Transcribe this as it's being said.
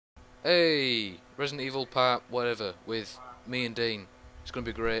Hey, Resident Evil Part whatever with me and Dean. It's gonna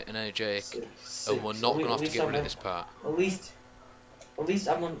be great and energetic, and we're Six. not At gonna have to least get I'm rid of on. this part. At least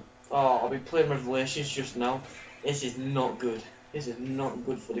I'm on. Oh, I'll be playing Revelations just now. This is not good. This is not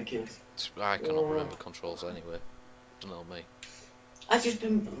good for the kids. I cannot remember controls anyway. Don't know me. I've just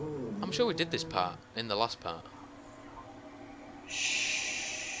been. I'm sure we did this part in the last part.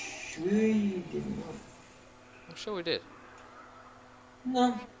 Shh. We did not. I'm sure we did.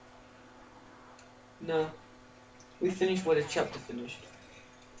 No. No. We finished where the chapter finished.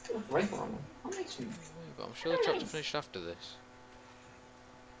 Rifle ammo. That makes me. But I'm sure the chapter finished after this.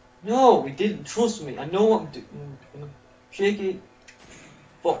 No, we didn't. Trust me. I know what I'm doing. Shake it.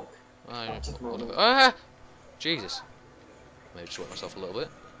 Fuck. Ah! Jesus. Maybe sweat myself a little bit.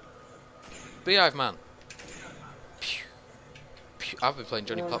 Beehive Man. Pew. Pew. I've been playing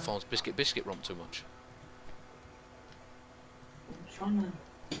Johnny Platform's Biscuit Romp too much. I'm trying to.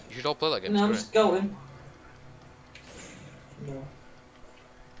 You should all play that game. No, I'm it's just going. No.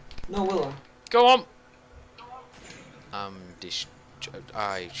 No, will I? Go on!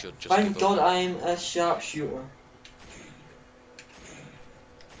 I should just. Thank God I am a sharpshooter.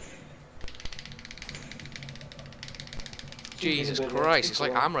 Jesus Christ, it's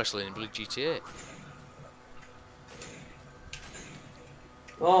like arm wrestling in Blue GTA.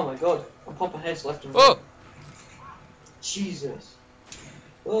 Oh my God, I'm popping heads left and right. Oh! Jesus.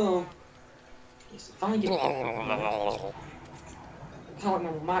 Oh. Yes, finally get. I can't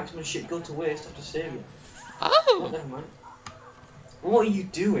let my marksman shit go to waste after saving. Oh! Never mind. What are you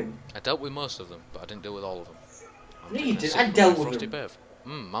doing? I dealt with most of them, but I didn't deal with all of them. No, you did. I dealt with Frosty them. Bev.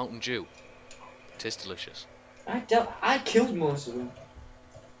 Mountain Dew. Tastes delicious. I killed most of them.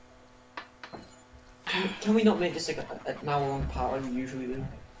 Can we not make this like an hour-long part like we usually do?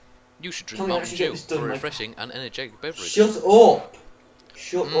 You should drink Can we Mountain actually get Dew this done, for a like- refreshing and energetic beverage. Shut up!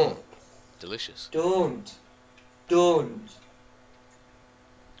 Shut up! Delicious. Don't.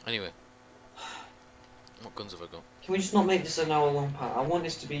 Anyway. What guns have I got? Can we just not make this an hour-long part? I want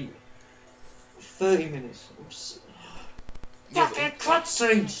this to be 30 minutes. Fucking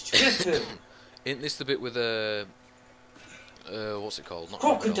cutscenes! Skip it! Isn't this the bit with what's it called? Not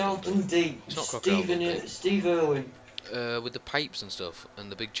Crocodile Dundee. It's not Crocodile Dundee. Steve Irwin. With the pipes and stuff,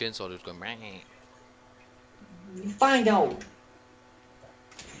 and the big chainsaw dude going. Meh. Find out.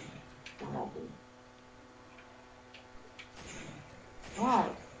 Wow.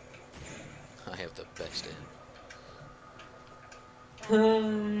 I have the best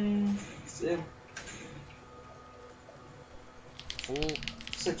Sim. Oh,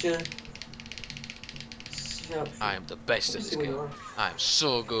 Such a. I am the best at this game. I am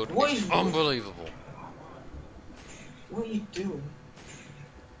so good. What It's is- unbelievable. What are you doing?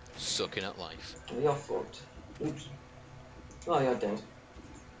 Sucking at life. Oh, you're fucked. Oops. Oh, you're dead.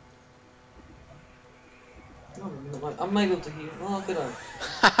 Oh, I might be able to hear. Oh, good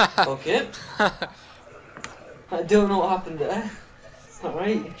eye. Okay. I don't know what happened there.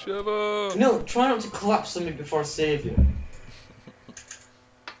 Alright. Shiver! No, try not to collapse something before I save you.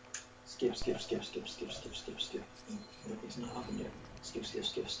 Skip. No, it's not happened yet. Skip.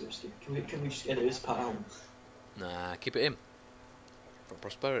 Can we just edit this part out? Nah, keep it in. For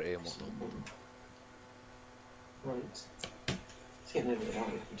prosperity and whatnot. Right. Let's get edited out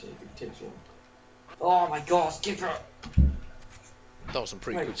if it takes long. Oh my God, skip it! That was some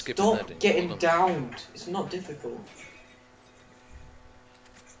pretty Right, good skipping there, stop didn't getting you? downed. It's not difficult.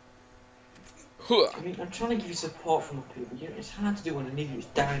 Huh. I mean, I'm trying to give you support from the people. You know, it's hard to do when an idiot's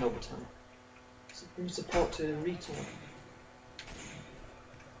dying all the time. So give me support to retard.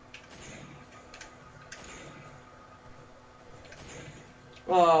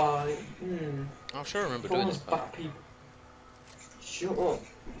 Oh, I'm sure I remember doing this part. back people. Shut up.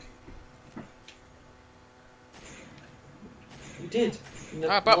 You did.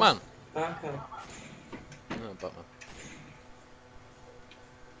 Batman! Okay. No, Batman.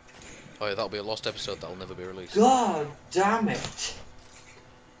 Oh yeah, that'll be a lost episode that'll never be released. God damn it!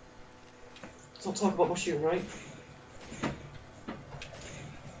 Let's not talk about my shooting, right?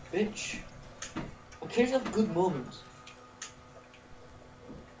 Bitch. I occasionally have good moments.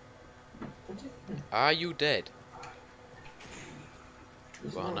 Are you dead?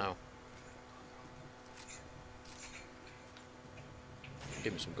 He's Well, not. now.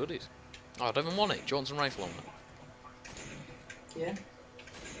 Give me some goodies. Oh, I don't even want it. Do you want some rifle on it? Yeah.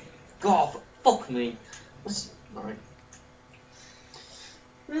 God, fuck me. Alright.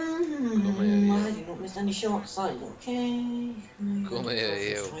 I did not miss any shots. Okay. Come here,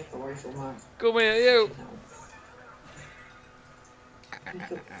 you. Rifle, man. Come here, you.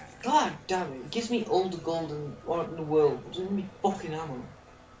 God damn it. It gives me all the gold in the world. It doesn't give me fucking ammo.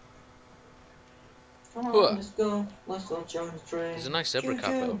 Alright, let's go. Let's go, join the train. There's a nice zebra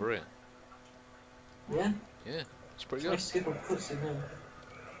carpet over here. Yeah? Yeah, it's pretty good. Nice skip a cutscene there.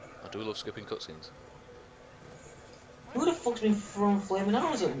 I do love skipping cutscenes. Who the fuck's been throwing flaming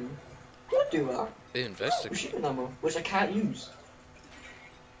arrows at me? Don't do that. Investigate. Machine ammo, which I can't use.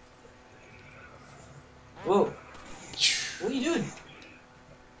 Whoa. What are you doing?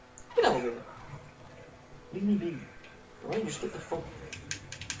 Get out of here. Leave me be. Alright, just get the fuck.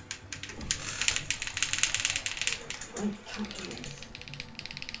 I can't do it.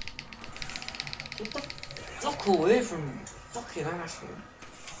 Get the fuck away from me. Fucking asshole.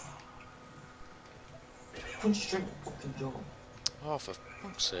 Punch straight in the fucking jaw. Oh, for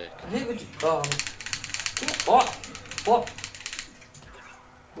fuck's sake. I hate what you. What?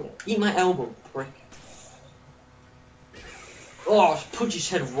 Eat my elbow, prick. Oh, just punch his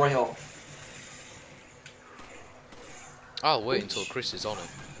head right off. I'll wait until Chris is on it.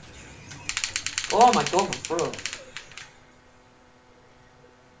 Oh my god, my throat.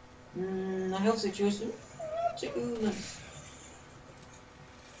 The health situation. Too nice.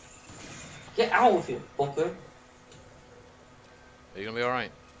 Get out of here, fucker. Are you gonna be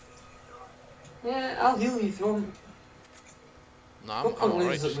alright? Yeah, I'll heal you if you want. No, I'm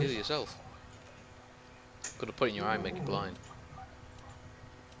alright, just heal yourself. Could have put it in your eye and make you blind.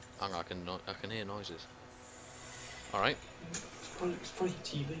 Hang on, I can hear noises. Alright. It's probably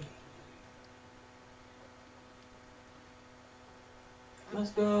TV.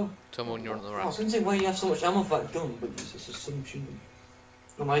 Let's go. Tell me when you're on the I ramp. was gonna say why you have so much ammo for that gun, but it's just a submachine gun.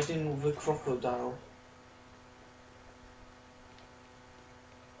 Am I doing with the crocodile?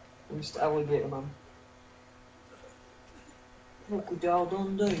 Mr. Alligator Man. Crocodile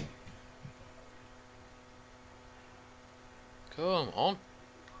Dundee. Come on.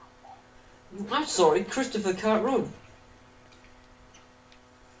 I'm sorry, Christopher can't run.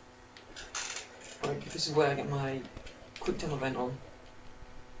 Right, this is where I get my quick time event on.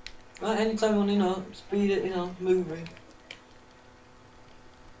 Right, anytime on, speed it, moving.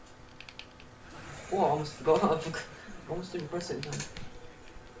 Oh, I almost forgot. I almost didn't press it in time.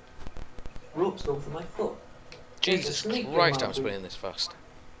 Rope's going for my foot. Jesus Christ, I'm spinning this fast.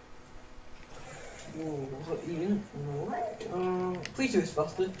 Whoa, what are you doing? Please do this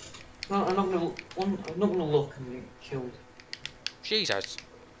faster. No, I'm not gonna look and get killed. Jesus.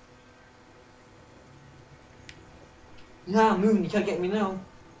 Nah, I'm moving, you can't get me now.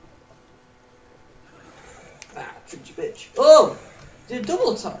 Ah, tricked you bitch. Oh! Did a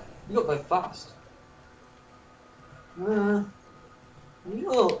double attack. You got very fast. Get me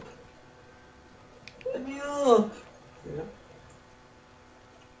up. Get me up. Yeah.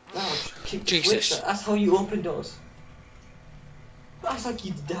 Now, just kick the switch. That's how you open doors. That's like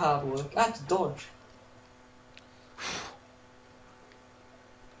you did the hard work. I had to dodge.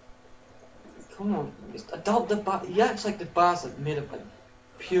 Come on, just adopt the bar. Yeah, it's like the bars that made of like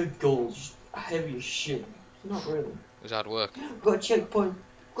pure gold, just heavy as shit. Not really. It was hard work. Got a checkpoint.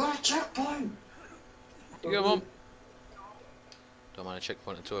 Got a checkpoint. You go, Mum. Don't mind a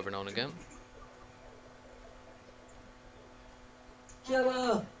checkpoint or two every now and again.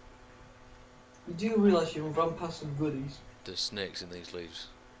 Kidda! You do realise you run past some goodies. There's snakes in these leaves.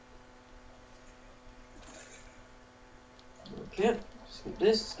 Okay,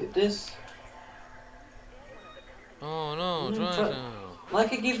 skip this. Oh no, try now.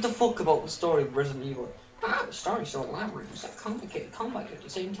 Like I give the fuck about the story of Resident Evil. Ah, the story's so elaborate, it's like complicated combat at the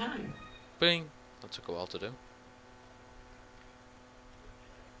same time. Bing! That took a while to do.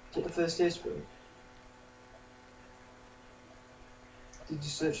 Get the first aid spray. Did you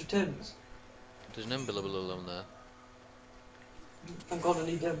search your tents? There's an emblem on there. Thank God I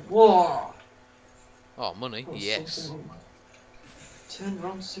need them. Whoa! Oh, money? Oh, yes. Turn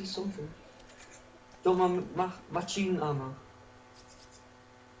around to see something. Don't mind my machine ammo.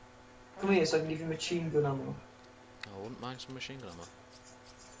 Come here so I can give you machine gun ammo. I wouldn't mind some machine gun ammo.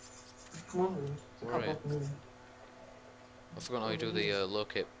 Come on then. Where are you? I forgot how you do the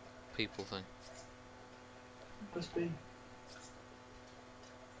locate people thing. Press B.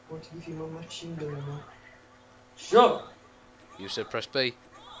 I want to give you my machine gun ammo. Shut! You said press B.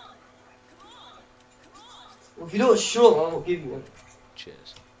 Well, if you don't shut, I won't give you it.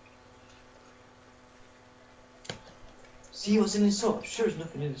 Cheers. See what's in this up? Sure, there's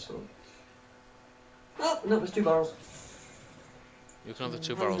nothing in this up. Oh, no, there's 2 barrels. You can have the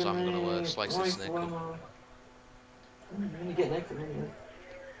 2 barrels. I'm gonna slice this snake up. I'm gonna get naked anyway.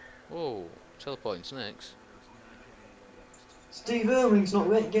 Whoa, teleporting snakes. Steve Irwin's not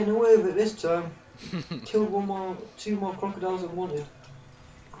getting away with it this time. Killed 2 more crocodiles than wanted.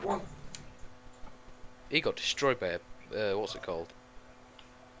 What? He got destroyed by a, what's it called?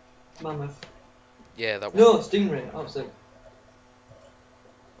 Mammoth. Yeah, that one. No, stingray. I was like,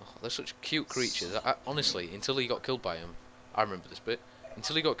 Oh, they're such cute creatures. Honestly, until he got killed by him, I remember this bit.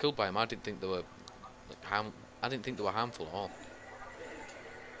 Until he got killed by him, I didn't think they were I didn't think they were harmful at all.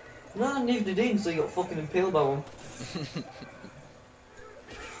 no, neither did he until he got fucking impaled by one.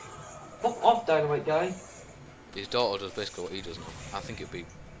 Fuck off, dynamite guy. His daughter does basically what he does now. I think it'd be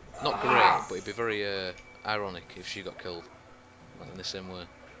not great, but it'd be very ironic if she got killed in the same way.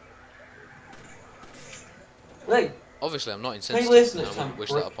 Hey, Obviously, I'm not listen insensitive, and this I time, wouldn't wish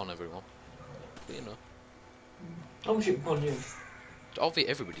prick. that upon everyone. But you know, I wish it upon you.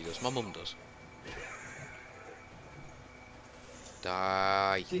 obviously everybody does. My mum does.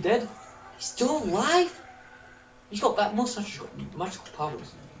 Die. Is he dead? He's still alive? He's got that mustache, he's got magical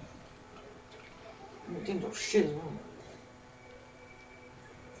powers. He didn't do shit as well.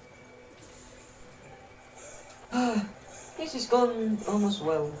 This has gone almost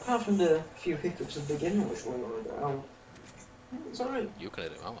well, apart from the few hiccups at the beginning, which were not it's alright. You can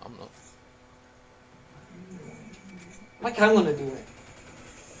edit him out. I'm not. Like I'm gonna do it.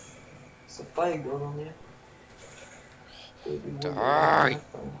 It's a fire going on here. Die.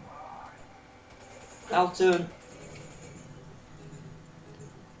 I'll turn.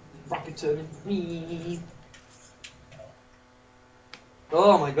 Rapid turning.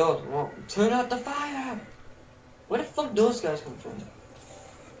 Oh my god, what? Turn out the fire! Where the fuck those guys come from?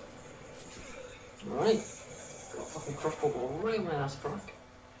 Alright. Got a fucking crossbow right in my ass crack.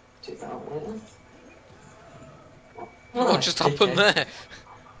 Take that out later. What just happened there?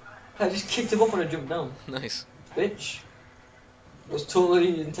 I just kicked him up when I jumped down. Nice. Bitch. It was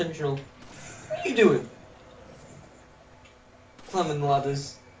totally intentional. What are you doing? Climbing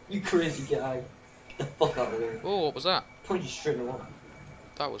ladders. You crazy guy. Get the fuck out of there. Oh, what was that? Point you straight in the water.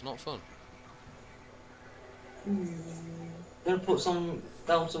 That was not fun. Gonna put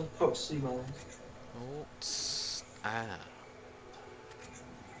down some proxy mines. Oh,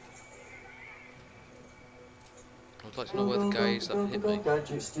 I'd like to know where the guy is that hit me.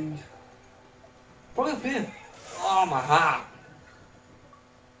 Gadget, Steve. Probably up here. Oh my heart.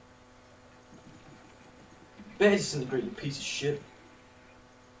 Better disintegrate, you piece of shit.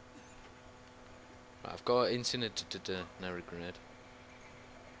 Right, I've got an incendiary grenade.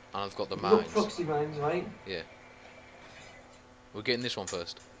 And I've got the You've got mines. proxy mines, right? Yeah. We're getting this one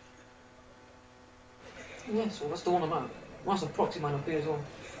first. Yes, well that's the one I'm at. That's a proxy mine up here as well.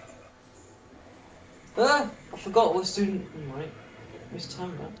 I forgot we're soon. Right. Missed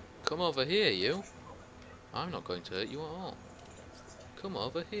time now. Come over here, you. I'm not going to hurt you at all. Come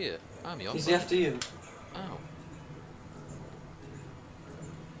over here. I'm your Is he man. after you? Ow.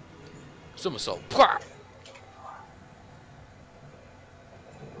 Somersault. Pwah!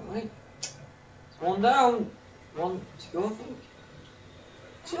 Right. One down. One to go, I think.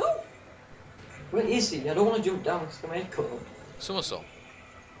 Two. Where is he? I don't want to jump down because my head cut up. Somersault.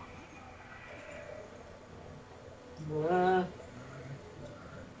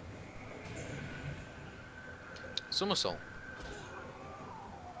 Somersault.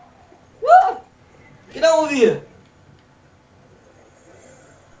 What? Get out of here!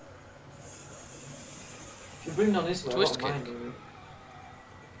 If you bring down this way, Twist I don't kick. mind you.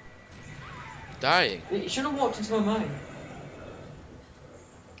 Dying. You should have walked into my mind.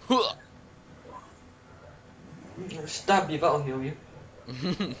 Huh. I'll stab you, that'll heal you.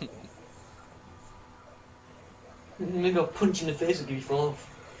 Maybe I'll punch you in the face and give you fall off.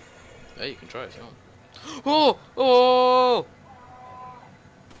 Yeah, you can try it if you want. Oh! Oh!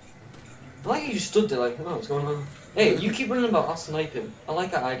 I like you just stood there like, oh, what's going on? Hey, you keep running about us sniping. I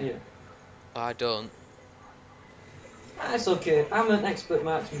like that idea. I don't. That's okay, I'm an expert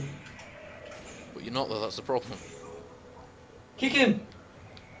marksman. But you're not though, that's the problem. Kick him!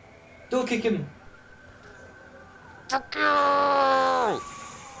 Don't kick him! Fuck you!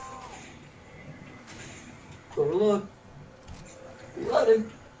 Go reload. Reload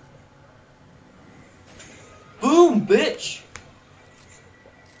him. Boom, bitch!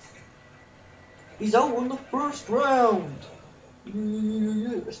 He's out in the first round!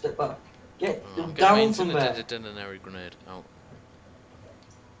 Step back. Get him down from there. Incendiary grenade. Oh.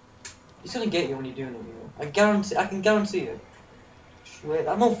 He's gonna get you when you're doing it, you know. I can guarantee it. Wait,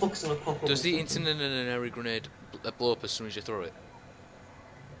 that motherfucker's gonna pop up. Does the incendiary grenade blow up as soon as you throw it?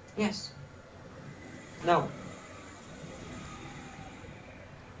 Yes. No.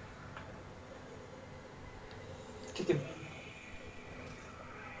 Kick him.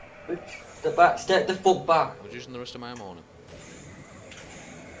 Bitch. Step back. Step the fuck back. I was using the rest of my ammo on him.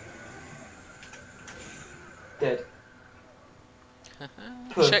 Dead.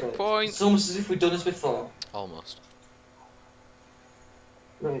 Perfect. Checkpoint! It's almost as if we've done this before. Almost.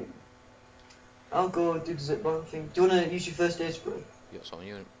 Right. I'll go do the zip line thing. Do you want to use your first aid spray? Yeah, it's on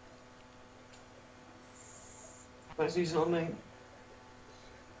you. Let's use it on me.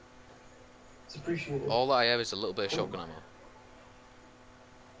 It's appreciated. All that I have is a little bit of shotgun ammo.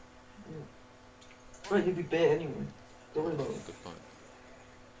 Yeah. Right, you'll be bait anyway. Don't worry about it. Good point.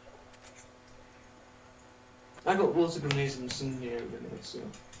 I got loads of grenades in the area anyway, so.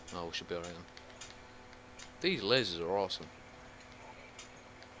 Oh, we should be alright then. These lasers are awesome.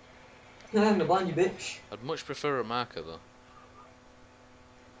 I'm gonna blind you, bitch. I'd much prefer a marker though.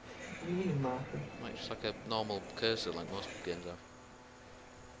 What do you mean a marker? Like just like a normal cursor like most games have.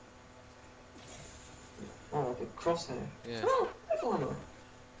 Oh, like a crosshair. Yeah. Oh, rifle ammo.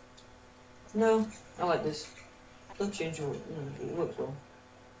 No, I like this. Don't change it, it works well.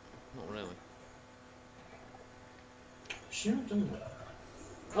 Not really. Shouldn't have done that.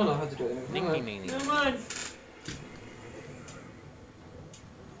 Oh no, I had to do it anyway. Never mind.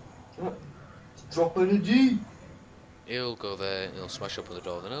 Drop energy. He'll go there and he'll smash up on the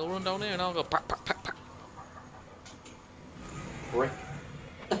door, then he'll run down here and I'll go pack, pack, pack, pack. Prick.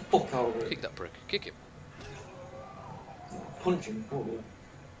 Get the fuck out of it. Kick that prick. Kick him. Punch him, probably.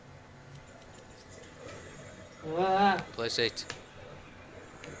 Ah, Place it.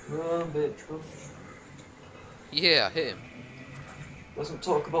 run, bitch, run. Yeah, hit him. Doesn't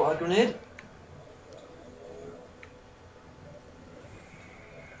talk about a grenade.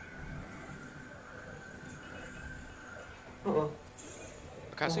 Uh-oh.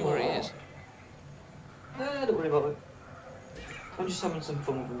 I can't see where he is. Don't worry about it. I'm just having some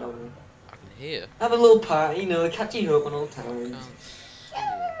fun with him down there. I can hear. Have a little party, you know, catchy up on old times.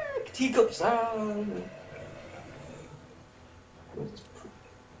 Can't see. Teacups,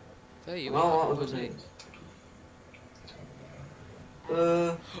 There you oh, are. what Where's was he? it?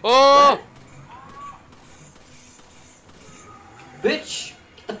 Oh! Bitch!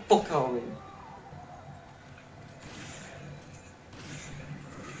 Get the fuck out of me.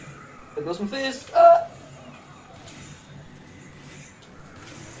 There goes my face. Ah!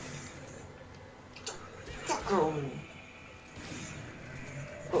 Fuck out of me.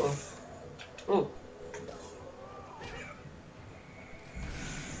 Uh-oh. Oh.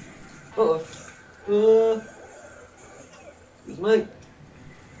 Uh-oh. Excuse me.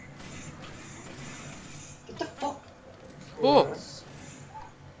 Get the fuck. Oh! Yes.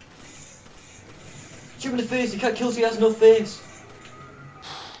 Shoot him in the face, he can't kill so he has no face.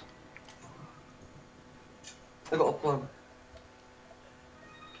 I got a plan.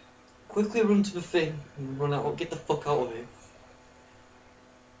 Quickly run to the thing and run out. Get the fuck out of here.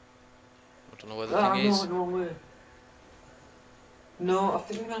 I don't know where the thing is. No way. No, I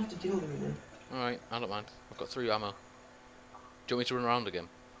think we're gonna have to deal with it then. Alright, I don't mind. I've got 3 ammo. Do you want me to run around again?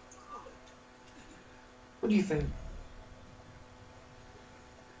 What do you think?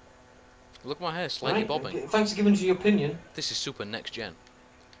 Look at my hair, slightly bobbing. Okay. Thanks for giving us your opinion. This is super next gen.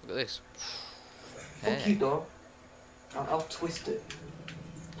 Look at this. Fuck you, dog. I'll twist it.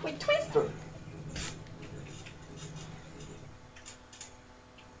 Wait, twist it!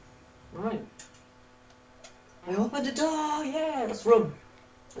 Right. I opened the door, yeah, let's run.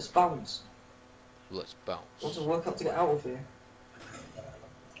 Let's bounce. Let's bounce. Want to work out to get out of here.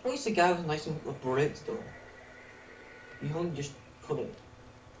 At least the guy was nice and brakes though. You only just couldn't.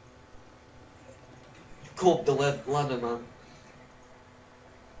 Go up the ladder, man.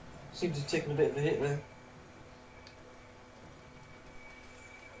 Seems to have taken a bit of a hit there.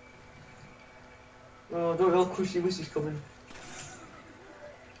 Oh, don't know, Cruisy Wissy's coming.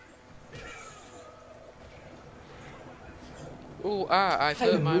 Oh, I've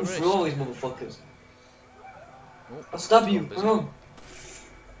hurt my wrist. For all these motherfuckers. Oh, I'll stab you, come on.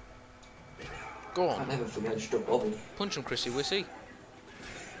 Go I on. never forget to stop Bobby. Punch him, Chrissy Wissy.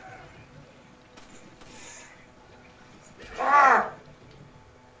 Ah!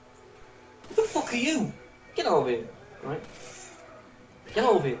 What the fuck are you? Get over here, right? Get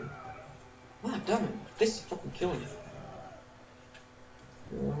over here. Ah, damn it. This is fucking killing me.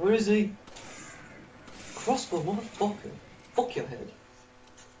 Where is he? Crossbow, motherfucker. Fuck your head.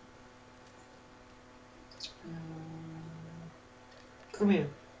 Come here.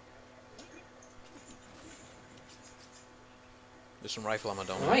 There's some rifle ammo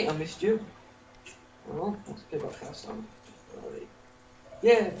down there. Alright, I missed you. Well, let's get back fast on. Alright.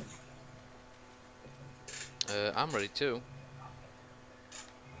 Yeah. I'm ready too.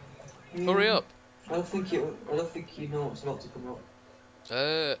 Hurry up. I don't think you know what's about to come up.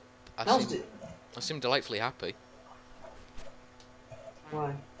 I seem delightfully happy.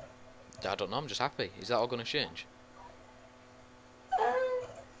 Why? I don't know, I'm just happy. Is that all going to change?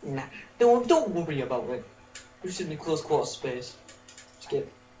 Nah. Don't worry about it. We're just in a close quarter space.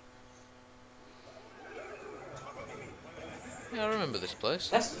 Skip. Yeah, I remember this place.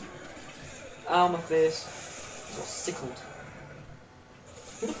 That's... Ow, my face. I got sickled.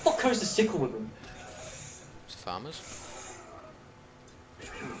 Who the fuck carries the sickle with them? It's farmers.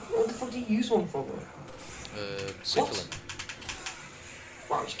 What the fuck do you use one for, bro? Sickling.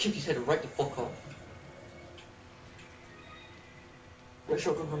 Wow, just kicked his head right the fuck off. Got a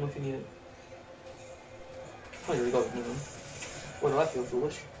shotgun hammer if you need it. Oh, you already got it, never mind. Why do I feel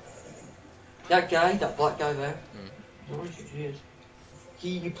foolish? That guy, that black guy there, I don't know who he is.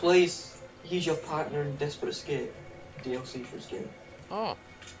 He plays, he's your partner in Desperate Escape, DLC for his game. Oh.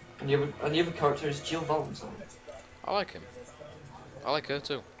 And the other character is Jill Valentine. I like him. I like her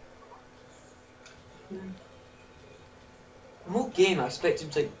too. Yeah. The whole game I expect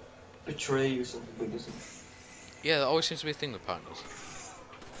him to like, betray you or something, but he doesn't. Yeah, that always seems to be a thing with partners.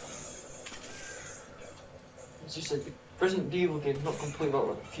 It's just like the Resident Evil game, not complete about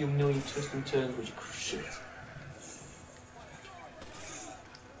like a few million twists and turns, which are shit.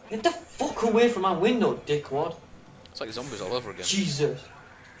 Get the fuck away from my window, dickwad! It's like zombies all over again. Jesus!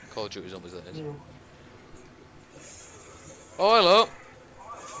 Call of Duty zombies, that is. Yeah. Oh, hello!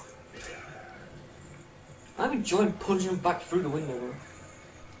 I'm enjoying punching him back through the window, though.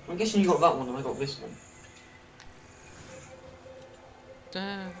 I'm guessing you got that one and I got this one.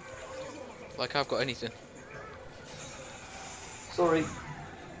 Like I've got anything. Sorry.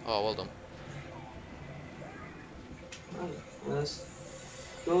 Oh, well done. Right, yes.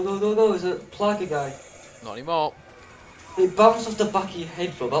 Go, go, go, go, there's a Plaga guy. Not anymore. It bounced off the back of your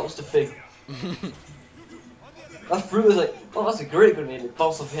head, though, that was the thing. That fruit was like, oh, that's a great grenade. It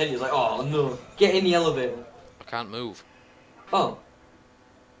bounced off your head, he was like, oh no, get in the elevator. I can't move. Oh.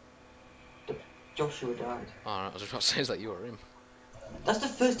 Joshua died. Alright, I was about to say, is that you or him? That's the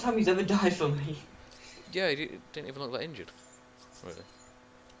first time he's ever died for me. Yeah, he didn't even look that injured. Really.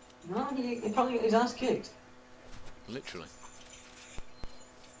 No, he probably got his ass kicked. Literally.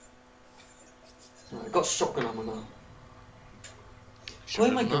 Right, I got shotgun ammo now.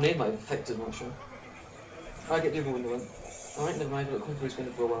 Playing my grenade might have affected him, actually. I get the other window in. Alright, never mind, I'll come through this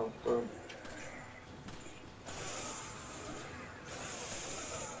window for a while. Alright.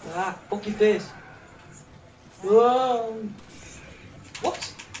 Ah, fuck your face. Whoa!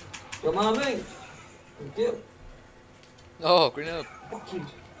 What? You're my mate. Thank you. Oh, grenade. Fuck you.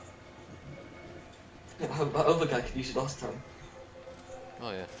 Yeah, that other guy could use it last time.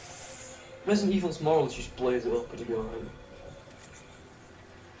 Oh, yeah. Resident Evil's moral is just blaze it up and you'll be alright.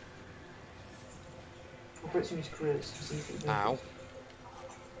 I'll break some of these crates to see if it Ow.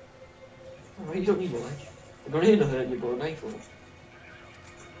 Alright, you don't need your leg. A grenade will hurt you, but a knife will.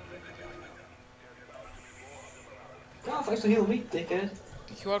 Oh, thanks for healing me, dickhead.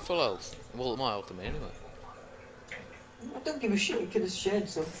 You had full health. Well, my health to me anyway. I don't give a shit, you could have shared,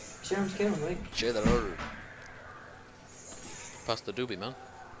 so sharing's caring, right? Share that order. Pass the doobie, man.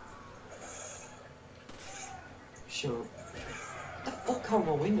 Shut up. Get the fuck out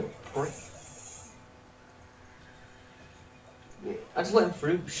my window, prick. Yeah, I just let him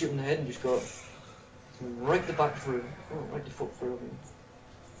through, shoot him in the head and just go right the back through. Oh, right the foot through.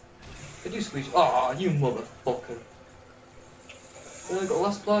 Could you squeeze? Oh, you motherfucker. I got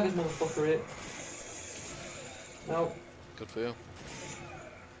last plagas, motherfucker, here. No. Good for you.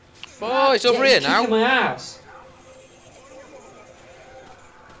 Oh, it's over here now. Kicking my ass.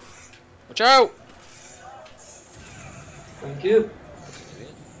 Watch out! Thank you.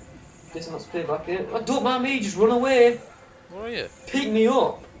 Guess I'm not to pay back here. Oh, don't mind me, just run away. Where are you? Pick me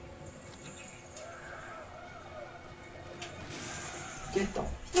up. Get the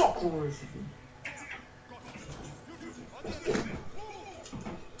fuck away from me. Let's go.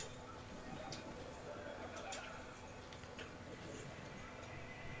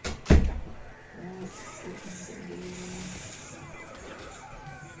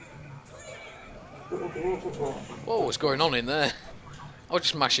 Whoa, what's going on in there? I was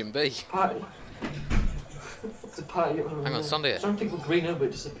just mashing B. Party. What's a party? Hang on, stand here. I'm trying to think of green but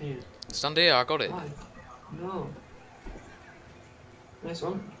it disappeared. Stand here, I got it. Why? No. Nice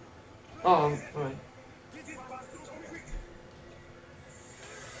one. Oh, alright.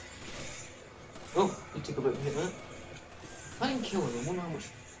 Oh, you took a bit of a hit there. I didn't kill him, I wonder how much.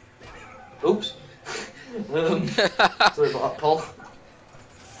 Oops. Sorry about that, Paul.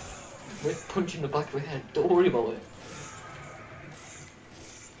 We're punching the back of my head, don't worry about it.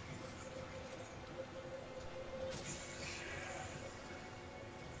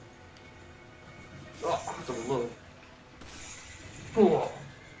 Oh, I don't love. Oh,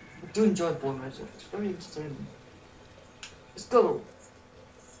 I do enjoy blowing my head off, it's very entertaining. Let's go!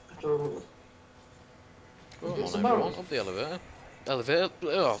 Oh, come on, everyone, up the elevator. Elevator?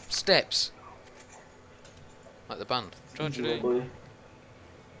 Oh, steps. Like the band. Easy, Tragedy. boy.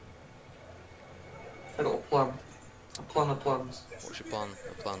 I got a plan. A plan of plans. What's your plan?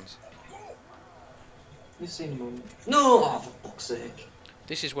 The plans. You seen him? No! Oh, for fuck's sake.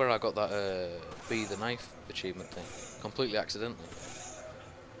 This is where I got that Be the Knife achievement thing. Completely accidentally.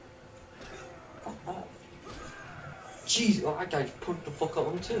 Jeez, oh, that guy just punched the fuck out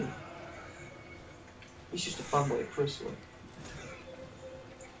of him too. He's just a fanboy of Chris, like.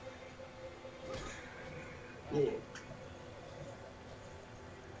 Yeah.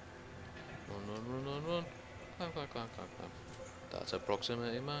 Run. Climb. That's a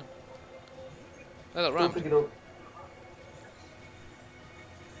proximity, man. Hey, that Don't ramp. pick it up.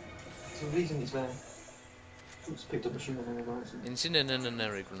 There's a reason it's there. Oops, picked up a machine gun anyway.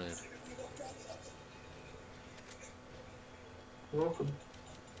 Incendiary grenade. You're welcome.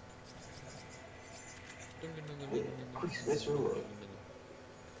 Yeah, quick, let's roll it.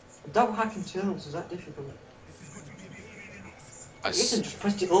 Without hacking turtles, is that difficult? You can just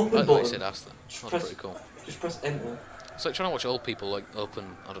press the open I button. said ask them. That's pretty cool. Just press enter. It's like trying to watch old people like open,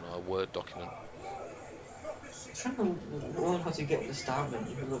 I don't know, a Word document. I'm trying to learn how to get the start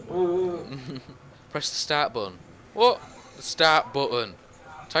menu. Press the start button. What? The start button.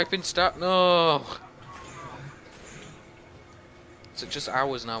 Type in start. No. So just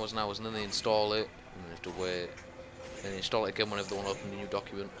hours and hours and hours, and then they install it, and they have to wait. Then they install it again whenever they want to open a new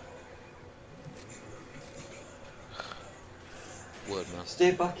document. Word, man.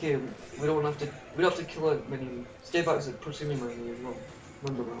 Stay back here. We don't have to. We don't have to kill a menu. Stay back as a proximity menu as well.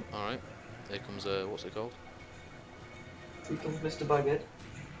 Remember that. All right. Here comes what's it called? Here comes Mr. Baghead.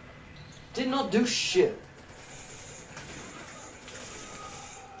 Did not do shit.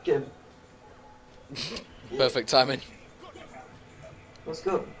 Get him. Perfect timing. Let's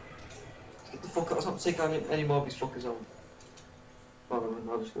go. Let's get the fuck out. Let's not take any more of these fuckers out.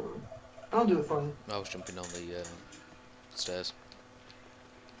 I'll just go around. I'll do it for you. I was jumping on the stairs.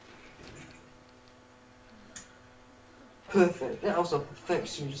 Perfect. That was a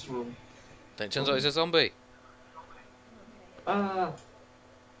perfectionist room. Then it turns out he's a zombie. Ah.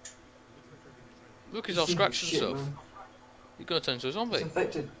 Look, he's all scratched and Shit, stuff. man. He's gonna turn into a It's zombie.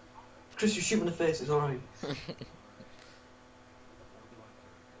 infected. Chris, you shoot him in the face. It's alright.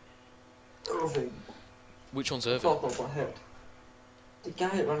 Irving. Which one's I Irving? thought off my head. The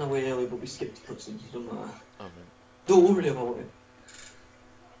guy that ran away earlier, but we skipped the cutscenes. It doesn't matter. Oh, man. Don't worry about it.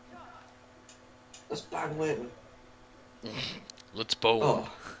 That's bad waiting. Let's bowl. Oh.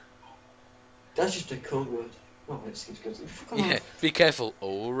 That's just a code word. Oh, it skips cutscenes. Fuck Yeah, off. be careful.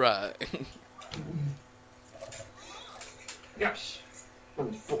 Alright. Yes.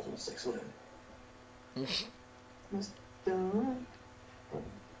 I'm fucking 6 of them. It's done.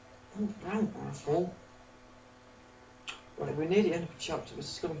 Round, asshole. Right, we're near the end of the chapter.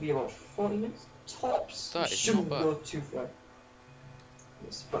 This is going to be about 40 minutes tops. That We is shouldn't not bad. go too far.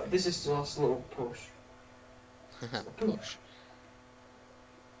 Yes, but this is the last little push. Push.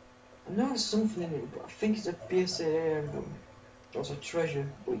 I know there's something in it, but I think it's a BSA emblem. Or it's a treasure,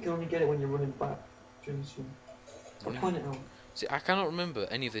 but you can only get it when you're running back during the swim. I'll point it out. See, I cannot remember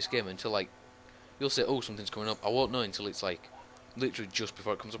any of this game until, like, you'll say, oh, something's coming up. I won't know until it's, like, literally just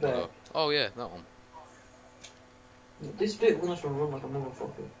before it comes up. I go, oh, yeah, that one. This bit will just run like a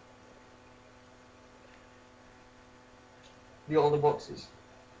motherfucker. You got all the boxes?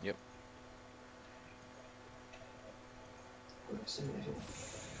 Yep. Nice.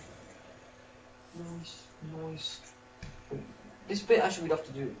 This bit actually we'd have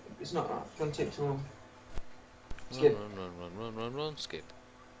to do. It's not that. It's gonna take too long. Skip. Run, skip.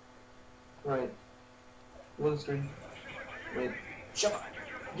 Right. One screen. Right. Shut up.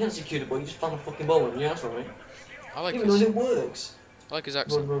 You haven't secured it, but you just found a fucking ball in your ass, right? I like Even though his, it works. I like his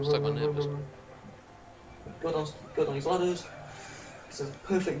accent. It's like my neighbours. Go down these ladders. It's a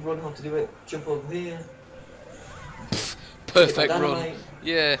perfect run how to do it. Jump over here. Perfect Get my run. dynamite.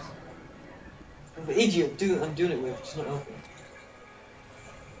 Yeah. I'm an idiot. I'm doing it with. It's not helping.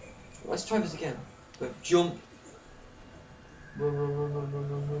 Let's try this again. Go jump.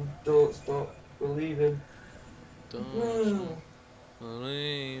 Run. Don't stop. We're leaving. No.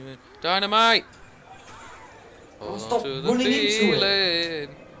 Dynamite! Oh, Hold stop on to the running into it. feeling.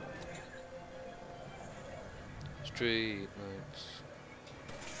 Street lights.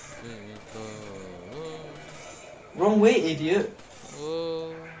 Wrong way, idiot.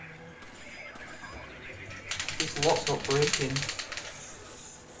 Oh. This lock's not breaking.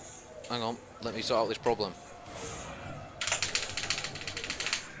 Hang on, let me sort out this problem.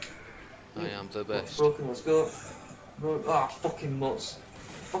 I am the Lock's best. broken, let's go. Run. Ah, fucking mutts.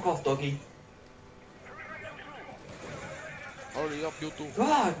 Fuck off, doggy. Hurry up, you two.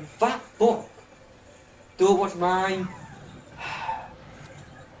 God, you fat fuck. Don't watch mine.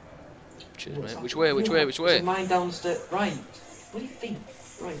 Cheers, mate. Which way? Which way? Which way? There's a mine down the stairs. Right. What do you think?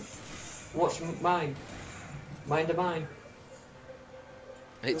 Right. Watch mine. Mind the mine.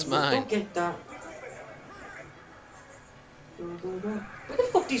 It's mine. Don't get that. Where the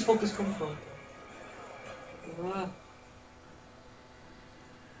fuck these fuckers come from?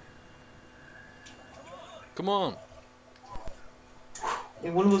 Come on.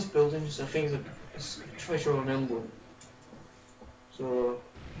 In one of those buildings, I think there's a treasure or an emblem. So,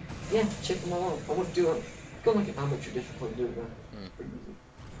 yeah, check them all out. I wouldn't do it. Go like an amateur difficult, do that.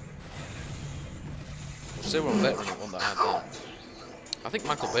 Still on veteran at one that I had that. I think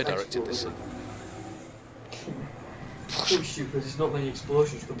Michael Bay directed this scene. So stupid, there's not many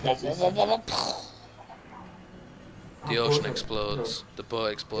explosions compared to this. The ocean explodes, the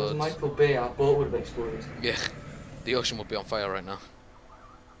boat explodes. Michael Bay, our boat would have exploded. Yeah, the ocean would be on fire right now.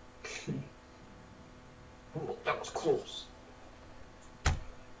 Oh, that was close.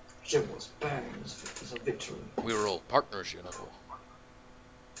 Jim was bang, it was a victory. We were all partners, you know.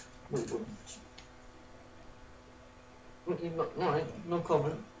 Wait. No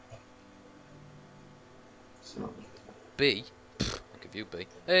comment. It's not. B? Pfft, I'll give you B.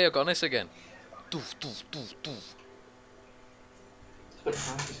 Hey, I got an S again. Doof, doof, doof, doof. It's been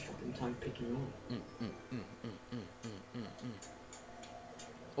half this fucking time picking up.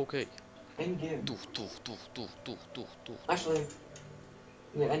 Okay. Endgame. Doof, doof, doof, doof, doof, doof, doof. Actually,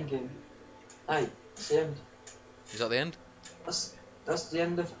 yeah, endgame. Aye, that's the end. Is that the end? That's the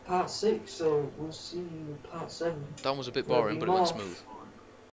end of part 6, so we'll see you in part 7. That was a bit boring, but it went smooth.